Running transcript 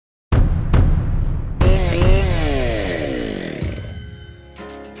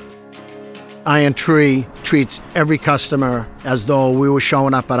Iron Tree treats every customer as though we were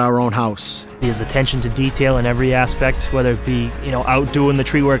showing up at our own house. His attention to detail in every aspect, whether it be, out doing the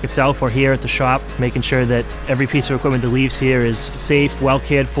tree work itself or here at the shop, making sure that every piece of equipment that leaves here is safe, well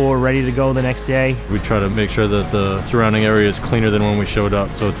cared for, ready to go the next day. We try to make sure that the surrounding area is cleaner than when we showed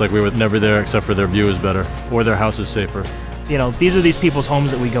up, so it's like we were never there except for their view is better or their house is safer. These are these people's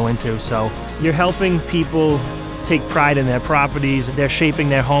homes that we go into, so you're helping people take pride in their properties. They're shaping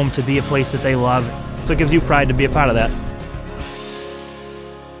their home to be a place that they love, so it gives you pride to be a part of that.